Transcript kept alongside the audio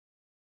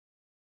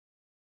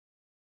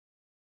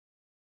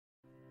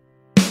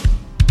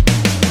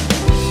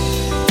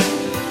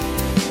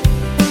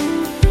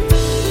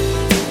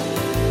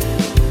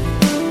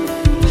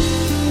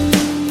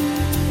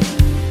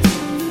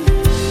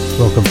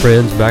Welcome,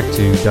 friends, back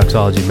to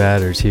Doxology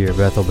Matters here at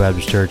Bethel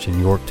Baptist Church in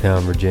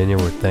Yorktown, Virginia.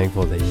 We're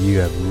thankful that you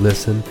have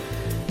listened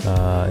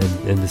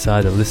and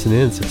decided to listen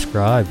in and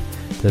subscribe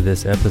to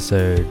this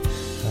episode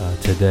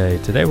today.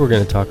 Today we're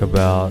going to talk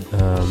about,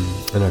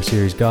 in our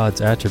series, God's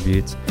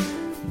attributes,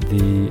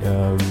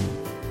 the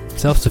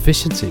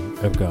self-sufficiency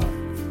of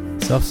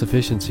God.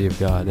 Self-sufficiency of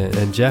God.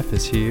 And Jeff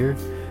is here.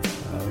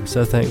 I'm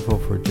so thankful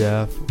for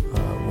Jeff,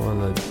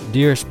 one of the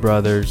dearest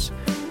brothers.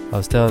 I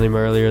was telling him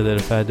earlier that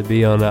if I had to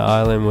be on an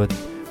island with,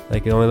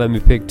 they could only let me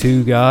pick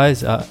two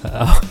guys,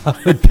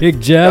 I would pick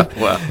Jeff.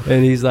 Well,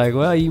 and he's like,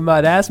 well, you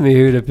might ask me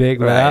who to pick,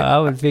 but right. I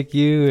would pick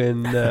you.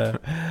 And I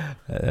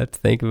have to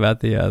think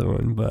about the other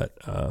one. But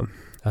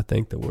I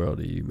think the world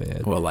of you,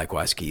 man. Well,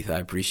 likewise, Keith. I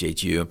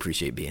appreciate you. I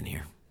appreciate being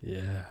here.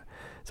 Yeah.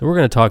 So we're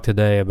going to talk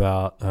today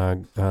about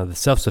the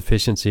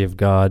self-sufficiency of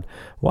God.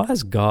 Why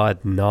is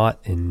God not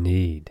in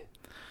need?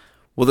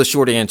 Well, the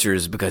short answer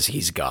is because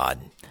he's God.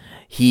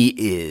 He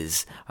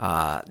is,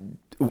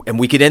 and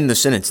we could end the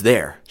sentence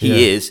there.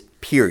 He is,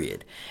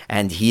 period.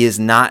 And he is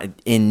not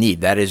in need.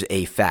 That is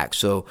a fact.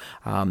 So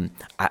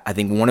I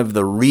think one of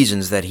the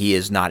reasons that he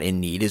is not in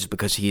need is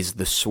because he is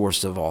the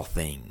source of all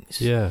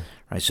things. Yeah.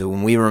 Right. So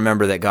when we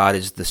remember that God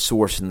is the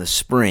source and the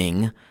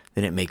spring,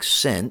 then it makes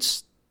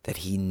sense that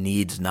he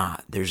needs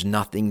not. There's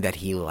nothing that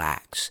he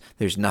lacks.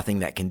 There's nothing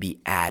that can be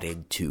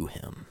added to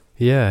him.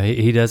 Yeah,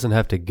 he doesn't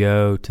have to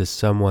go to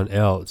someone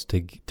else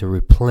to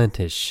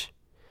replenish.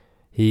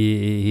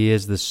 He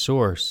is the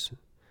source.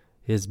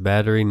 His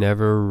battery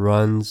never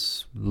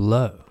runs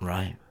low.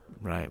 Right.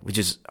 Which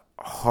is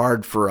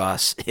hard for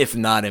us, if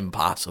not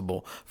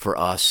impossible, for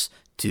us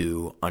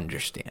to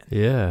understand.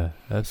 Yeah,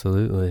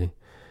 absolutely.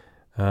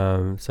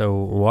 So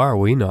why are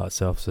we not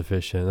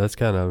self-sufficient? That's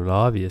kind of an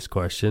obvious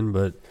question,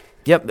 but...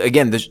 Yep.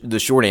 Again, the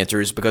short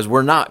answer is because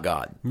we're not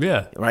God.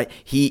 Yeah. Right.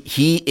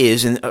 He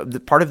is,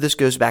 and part of this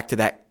goes back to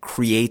that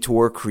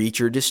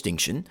creator-creature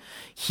distinction.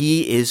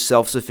 He is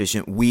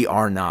self-sufficient. We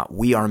are not.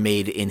 We are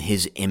made in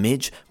his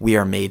image. We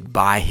are made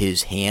by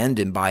his hand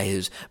and by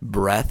his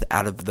breath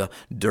out of the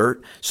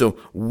dirt. So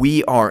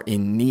we are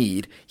in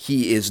need.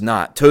 He is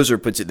not. Tozer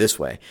puts it this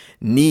way: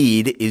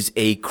 need is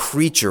a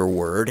creature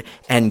word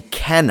and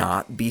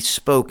cannot be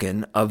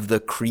spoken of the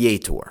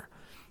creator.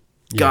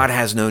 Yeah. God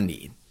has no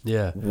need.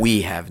 Yeah.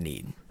 We have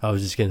need. I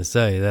was just going to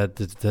say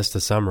that's to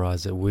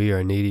summarize it. We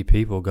are needy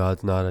people.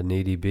 God's not a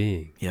needy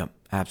being. Yep,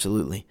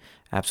 absolutely.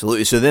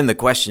 Absolutely. So then the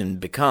question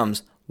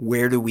becomes,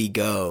 where do we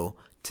go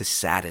to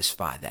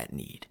satisfy that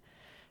need?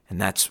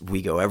 And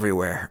we go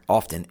everywhere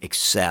often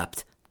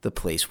except the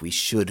place we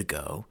should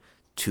go,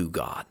 to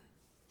God.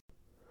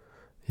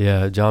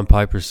 Yeah, John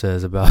Piper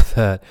says about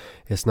that,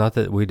 it's not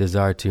that we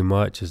desire too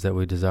much, it's that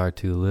we desire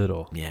too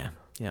little. Yeah,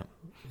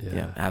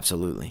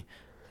 absolutely.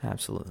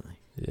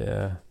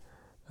 Yeah.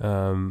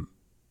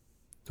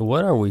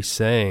 What are we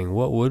saying?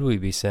 What would we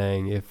be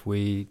saying if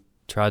we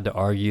tried to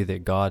argue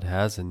that God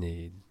has a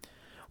need?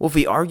 Well, if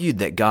we argued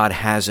that God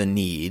has a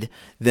need,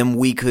 then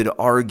we could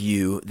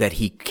argue that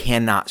he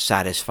cannot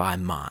satisfy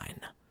mine,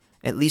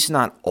 at least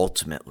not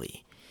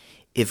ultimately.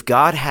 If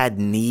God had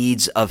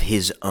needs of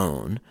his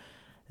own,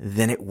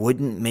 then it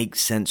wouldn't make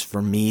sense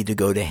for me to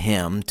go to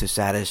him to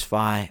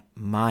satisfy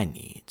my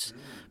needs,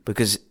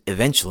 because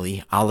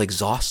eventually I'll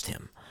exhaust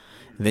him.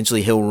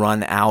 Eventually, he'll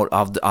run out.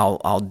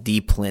 I'll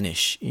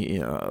deplenish,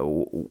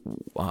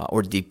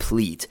 or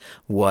deplete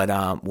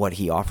what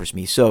he offers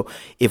me. So,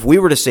 if we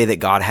were to say that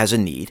God has a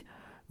need,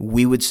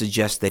 we would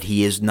suggest that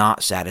he is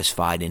not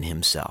satisfied in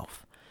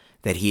himself,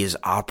 that he is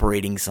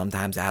operating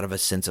sometimes out of a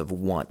sense of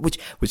want, which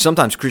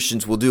sometimes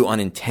Christians will do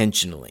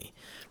unintentionally.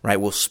 Right?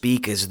 We'll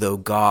speak as though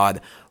God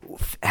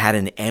had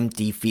an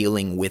empty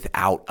feeling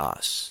without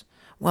us.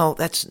 Well,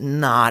 that's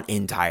not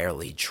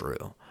entirely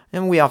true.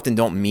 And we often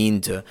don't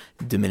mean to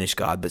diminish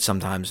God, but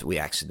sometimes we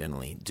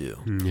accidentally do.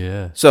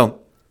 Yeah.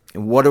 So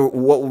what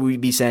would we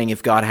be saying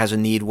if God has a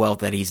need? Well,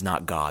 that he's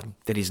not God,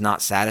 that he's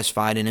not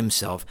satisfied in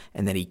himself,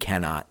 and that he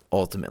cannot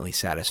ultimately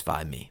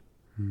satisfy me.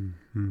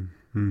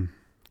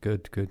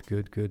 Good.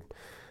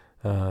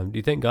 Do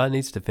you think God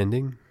needs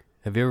defending?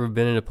 Have you ever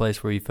been in a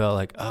place where you felt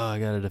like, I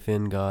got to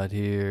defend God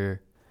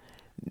here?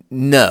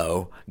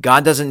 No,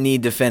 God doesn't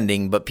need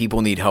defending, but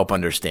people need help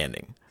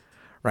understanding.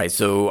 Right,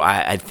 so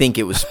I think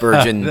it was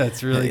Spurgeon.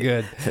 That's really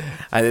good.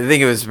 I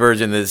think it was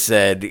Spurgeon that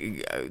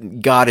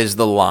said, God is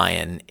the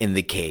lion in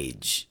the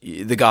cage.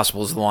 The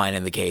gospel is the lion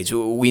in the cage.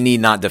 We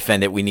need not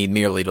defend it. We need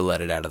merely to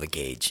let it out of the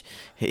cage.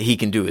 He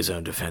can do his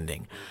own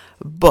defending.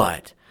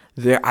 But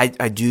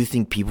I do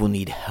think people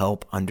need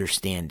help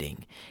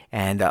understanding.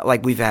 And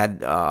like we've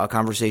had a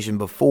conversation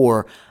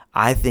before,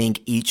 I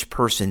think each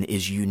person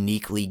is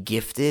uniquely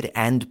gifted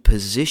and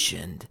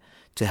positioned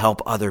to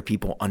help other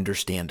people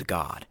understand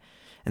God.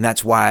 And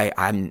that's why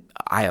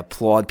I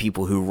applaud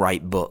people who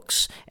write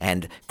books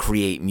and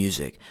create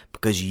music,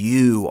 because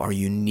you are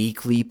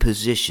uniquely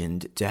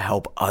positioned to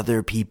help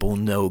other people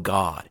know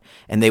God.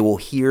 And they will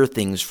hear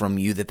things from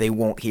you that they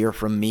won't hear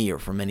from me or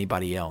from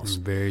anybody else.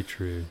 Very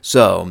true.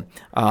 So,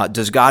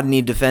 does God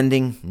need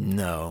defending?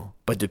 No.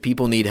 But do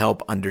people need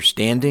help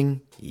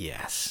understanding?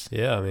 Yes.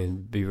 Yeah, I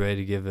mean, be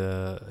ready to give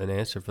an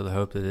answer for the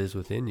hope that is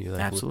within you.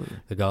 Like Absolutely.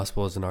 The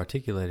gospel is an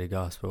articulated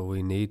gospel.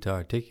 We need to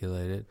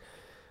articulate it.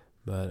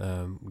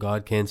 But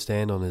God can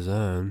stand on his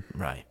own.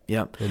 Right.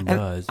 Yep. And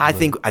does. I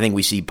think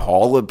we see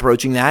Paul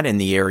approaching that in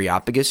the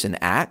Areopagus in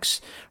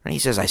Acts. Right? He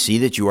says, I see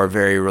that you are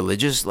very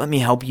religious. Let me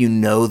help you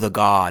know the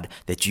God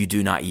that you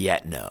do not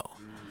yet know.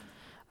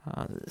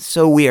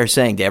 So we are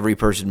saying to every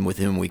person with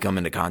whom we come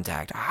into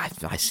contact,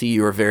 I see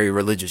you are very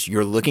religious.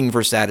 You're looking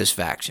for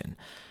satisfaction.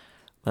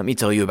 Let me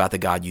tell you about the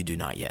God you do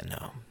not yet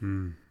know.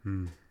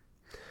 Mm-hmm.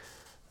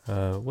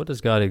 What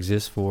does God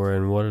exist for,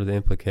 and what are the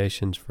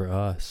implications for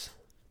us?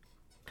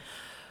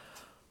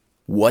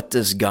 What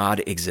does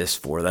God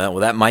exist for?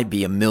 That might be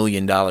 $1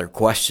 million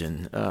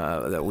question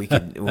that we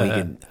could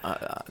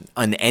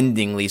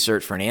unendingly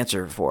search for an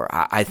answer for.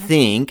 I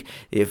think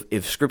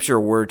if Scripture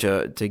were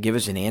to give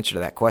us an answer to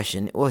that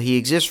question, well, he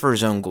exists for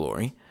his own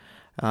glory.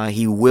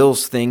 He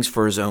wills things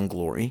for his own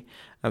glory.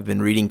 I've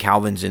been reading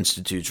Calvin's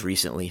Institutes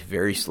recently,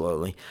 very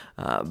slowly,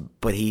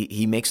 but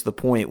he makes the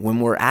point, when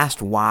we're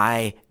asked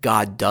why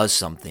God does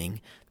something,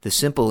 the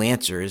simple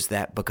answer is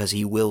that because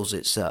he wills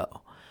it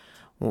so.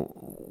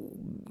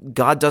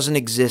 God doesn't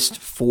exist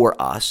for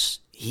us.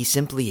 He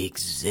simply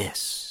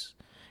exists.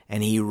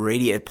 And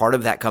part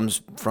of that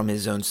comes from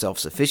his own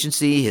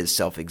self-sufficiency, his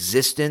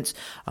self-existence.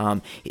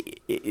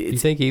 You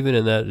think even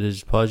in that,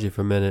 just pause you for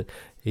a minute,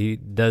 he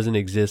doesn't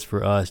exist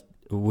for us.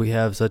 We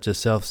have such a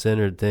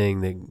self-centered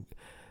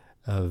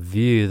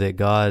view that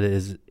God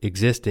is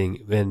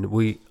existing, and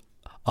we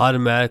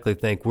automatically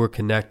think we're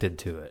connected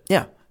to it.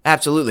 Yeah,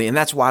 absolutely. And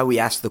that's why we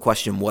ask the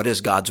question, what is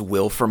God's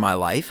will for my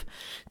life?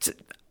 It's a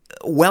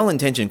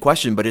well-intentioned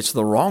question, but it's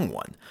the wrong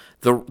one.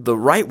 The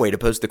right way to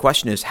pose the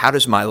question is, how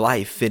does my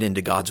life fit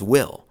into God's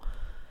will?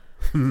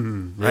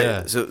 Yeah.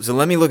 Right? So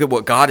let me look at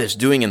what God is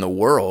doing in the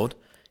world,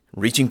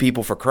 reaching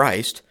people for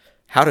Christ.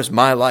 How does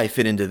my life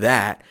fit into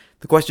that?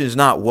 The question is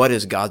not, what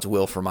is God's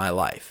will for my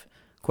life?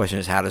 The question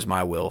is, how does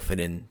my will fit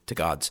into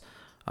God's?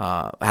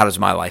 How does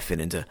my life fit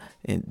into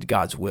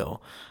God's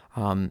will?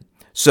 I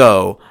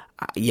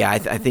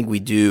think we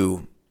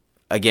do.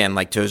 Again,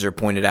 like Tozer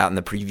pointed out in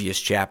the previous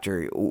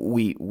chapter,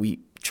 we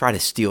try to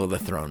steal the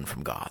throne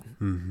from God,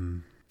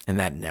 and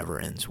that never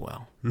ends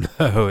well.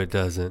 No, it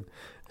doesn't.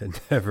 It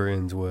never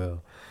ends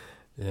well.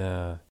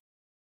 Yeah.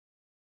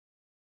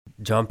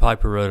 John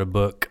Piper wrote a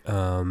book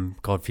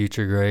called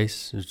Future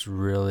Grace. It's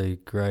really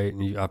great,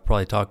 and I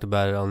probably talked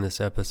about it on this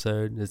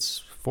episode.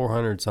 It's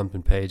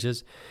 400-something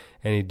pages,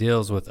 and he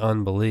deals with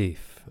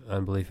unbelief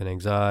in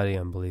anxiety,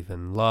 unbelief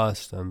in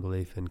lust,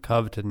 unbelief in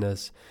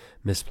covetousness,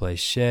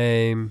 misplaced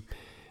shame,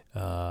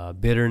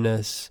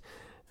 bitterness.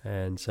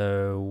 And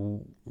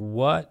so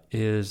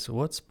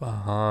what's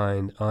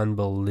behind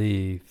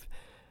unbelief,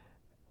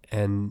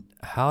 and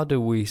how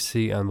do we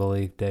see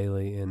unbelief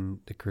daily in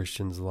the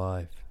Christian's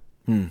life?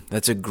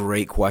 That's a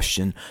great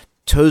question.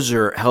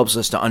 Tozer helps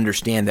us to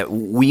understand that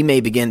we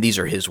may begin, these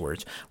are his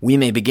words, we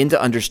may begin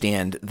to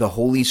understand the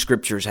Holy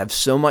Scriptures have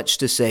so much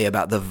to say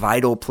about the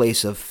vital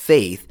place of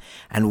faith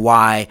and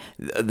why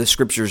the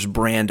Scriptures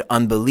brand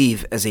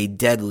unbelief as a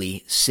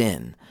deadly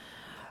sin.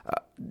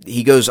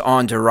 He goes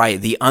on to write,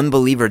 the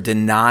unbeliever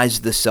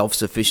denies the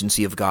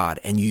self-sufficiency of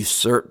God and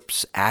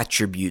usurps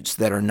attributes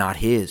that are not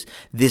his.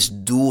 This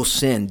dual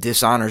sin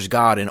dishonors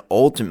God and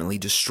ultimately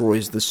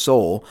destroys the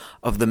soul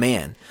of the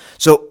man.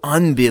 So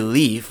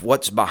unbelief,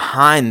 what's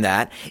behind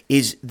that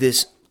is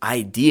this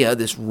idea,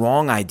 this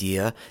wrong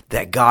idea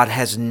that God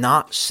has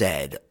not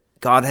said,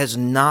 God has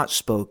not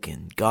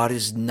spoken, God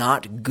is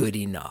not good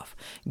enough,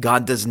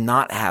 God does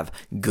not have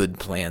good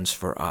plans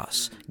for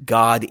us,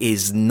 God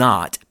is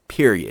not,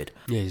 period.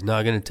 Yeah, he's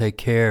not going to take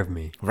care of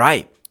me.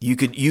 Right. You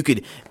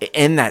could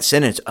end that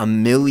sentence a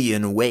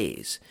million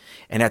ways.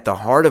 And at the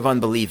heart of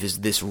unbelief is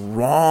this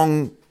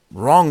wrong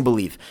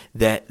belief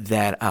that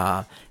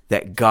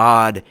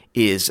God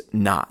is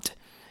not.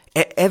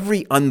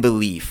 Every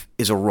unbelief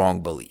is a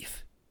wrong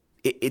belief.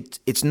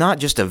 It's not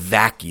just a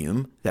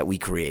vacuum that we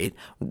create,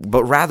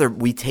 but rather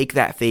we take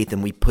that faith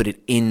and we put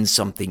it in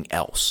something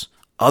else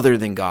other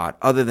than God,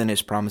 other than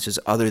his promises,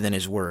 other than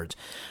his words.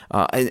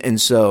 And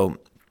so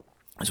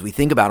as we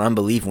think about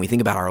unbelief and we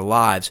think about our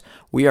lives,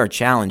 we are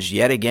challenged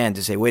yet again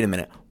to say, wait a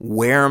minute,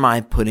 where am I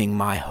putting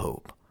my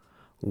hope?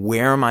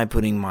 Where am I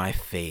putting my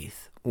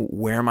faith?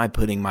 Where am I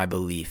putting my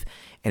belief?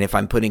 And if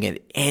I'm putting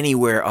it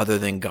anywhere other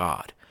than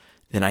God,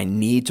 then I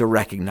need to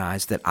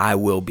recognize that I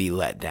will be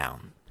let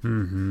down.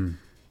 Mm-hmm.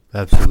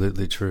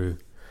 Absolutely true.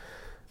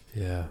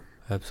 Yeah,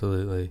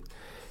 absolutely.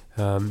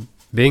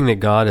 Being that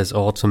God is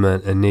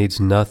ultimate and needs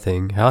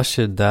nothing, how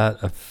should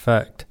that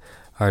affect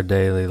our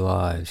daily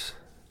lives?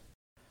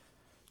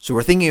 So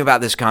we're thinking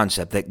about this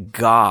concept that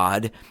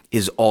God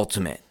is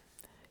ultimate.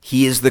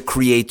 He is the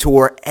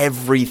creator.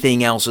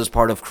 Everything else is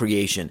part of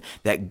creation.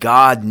 That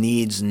God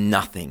needs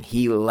nothing.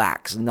 He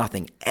lacks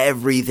nothing.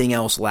 Everything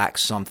else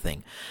lacks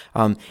something.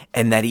 And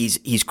that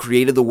he's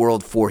created the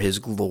world for his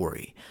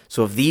glory.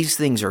 So if these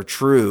things are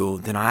true,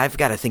 then I've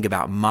got to think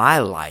about my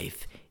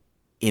life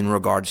in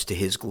regards to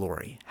his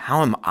glory.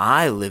 How am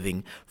I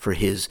living for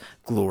his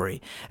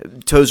glory?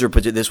 Tozer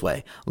puts it this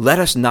way: let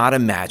us not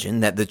imagine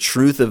that the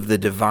truth of the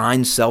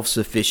divine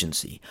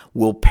self-sufficiency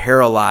will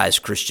paralyze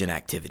Christian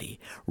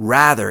activity.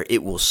 Rather,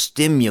 it will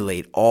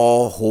stimulate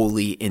all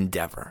holy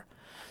endeavor.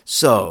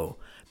 So,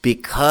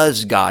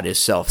 because God is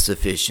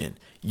self-sufficient,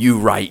 you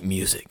write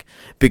music.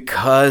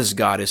 Because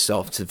God is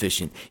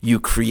self-sufficient, you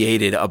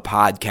created a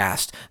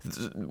podcast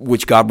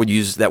which God would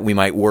use that we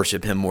might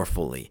worship him more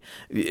fully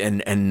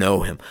and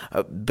know him.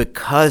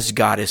 Because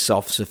God is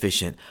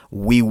self-sufficient,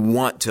 we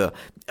want to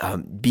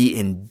be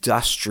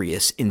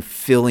industrious in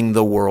filling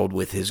the world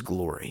with his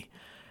glory.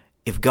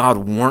 If God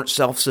weren't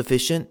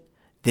self-sufficient,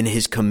 then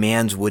his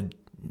commands would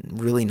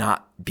really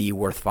not be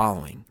worth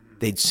following.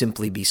 They'd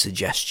simply be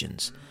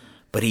suggestions.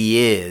 But he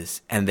is,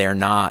 and they're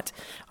not.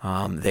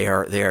 They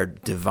are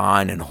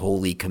divine and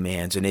holy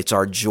commands, and it's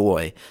our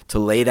joy to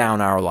lay down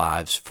our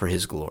lives for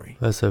his glory.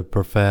 That's a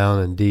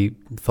profound and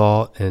deep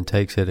thought, and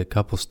takes it a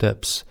couple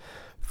steps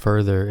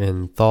further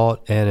in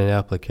thought and in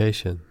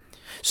application.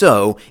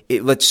 So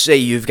let's say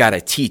you've got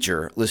a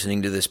teacher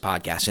listening to this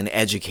podcast, an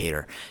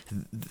educator.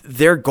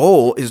 Their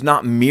goal is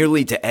not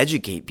merely to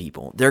educate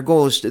people. Their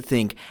goal is to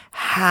think,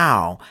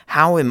 how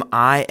am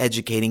I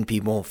educating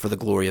people for the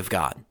glory of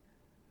God?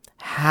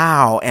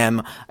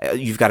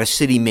 You've got a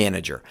city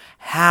manager.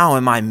 How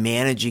am I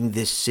managing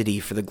this city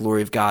for the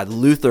glory of God?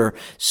 Luther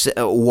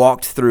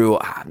walked through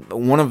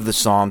one of the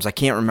Psalms. I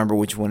can't remember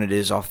which one it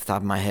is off the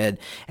top of my head.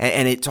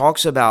 And it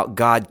talks about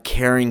God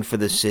caring for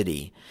the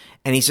city.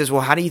 And he says,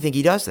 well, how do you think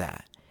he does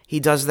that? He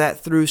does that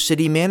through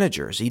city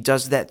managers. He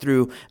does that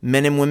through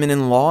men and women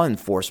in law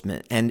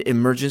enforcement and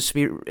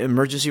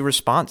emergency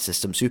response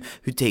systems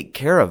who take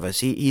care of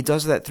us. He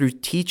does that through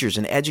teachers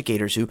and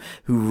educators who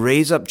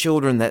raise up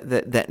children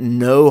that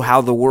know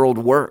how the world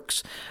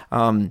works.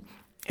 And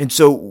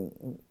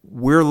so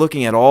we're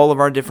looking at all of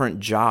our different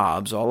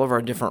jobs, all of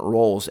our different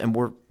roles, and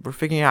we're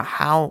figuring out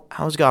how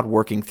is God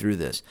working through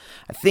this.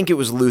 I think it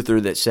was Luther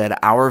that said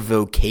our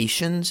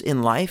vocations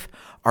in life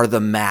are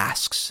the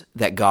masks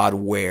that God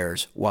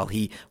wears while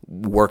he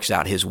works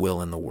out his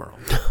will in the world.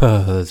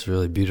 That's a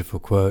really beautiful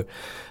quote.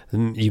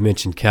 You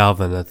mentioned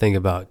Calvin. I think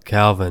about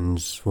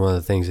Calvin's, one of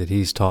the things that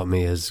he's taught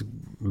me is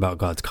about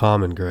God's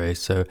common grace.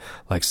 So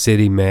like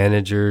city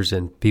managers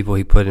and people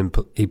he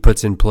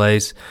puts in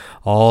place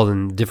all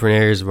in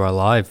different areas of our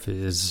life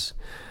is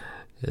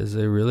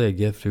really a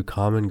gift through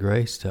common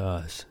grace to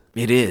us.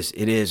 It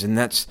is, and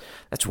that's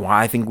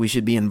why I think we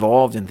should be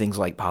involved in things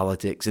like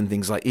politics and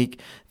things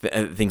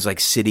like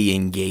city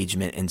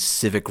engagement and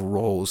civic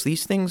roles.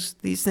 These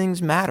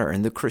things matter,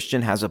 and the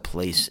Christian has a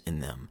place in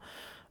them,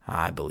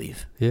 I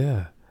believe.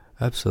 Yeah,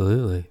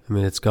 absolutely. I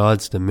mean, it's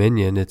God's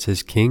dominion; it's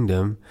His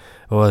kingdom.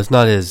 Well, it's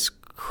not His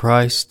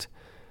Christ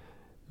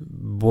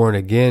born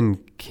again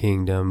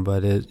kingdom,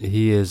 but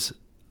He is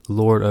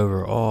Lord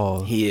over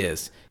all. He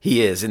is,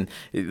 and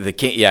the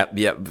king.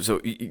 Yeah. So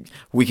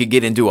we could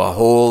get into a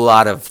whole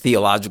lot of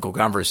theological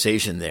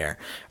conversation there,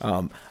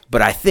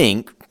 but I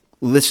think,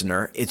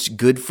 listener, it's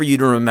good for you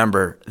to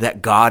remember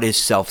that God is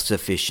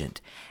self-sufficient,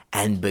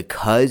 and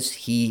because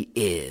He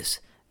is,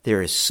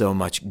 there is so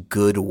much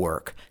good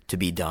work to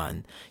be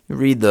done. You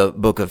read the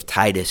book of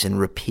Titus, and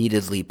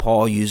repeatedly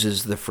Paul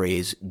uses the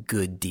phrase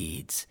 "good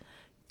deeds."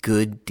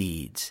 Good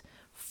deeds.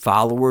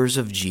 Followers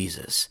of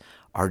Jesus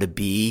are to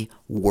be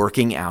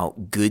working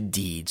out good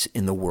deeds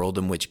in the world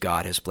in which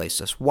God has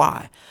placed us.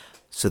 Why?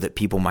 So that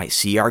people might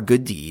see our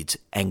good deeds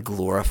and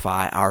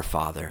glorify our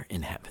Father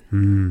in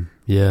heaven.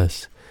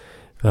 Yes.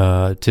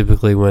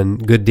 Typically when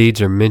good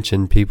deeds are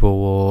mentioned, people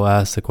will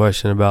ask the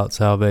question about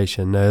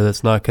salvation. No,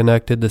 that's not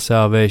connected to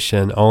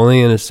salvation, only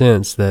in a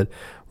sense that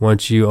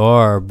once you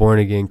are a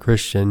born-again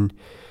Christian,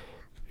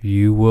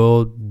 you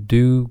will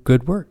do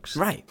good works.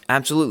 Right.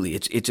 Absolutely.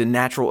 It's a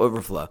natural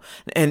overflow.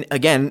 And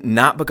again,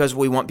 not because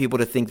we want people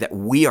to think that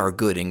we are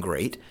good and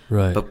great,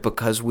 right, but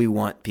because we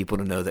want people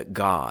to know that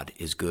God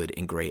is good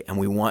and great, and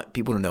we want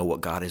people to know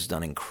what God has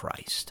done in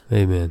Christ.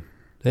 Amen.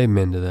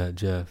 Amen to that,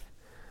 Jeff.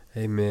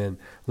 Amen.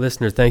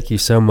 Listener, thank you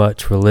so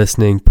much for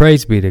listening.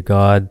 Praise be to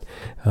God.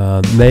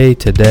 May you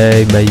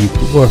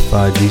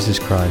glorify Jesus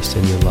Christ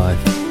in your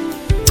life.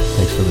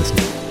 Thanks for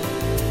listening.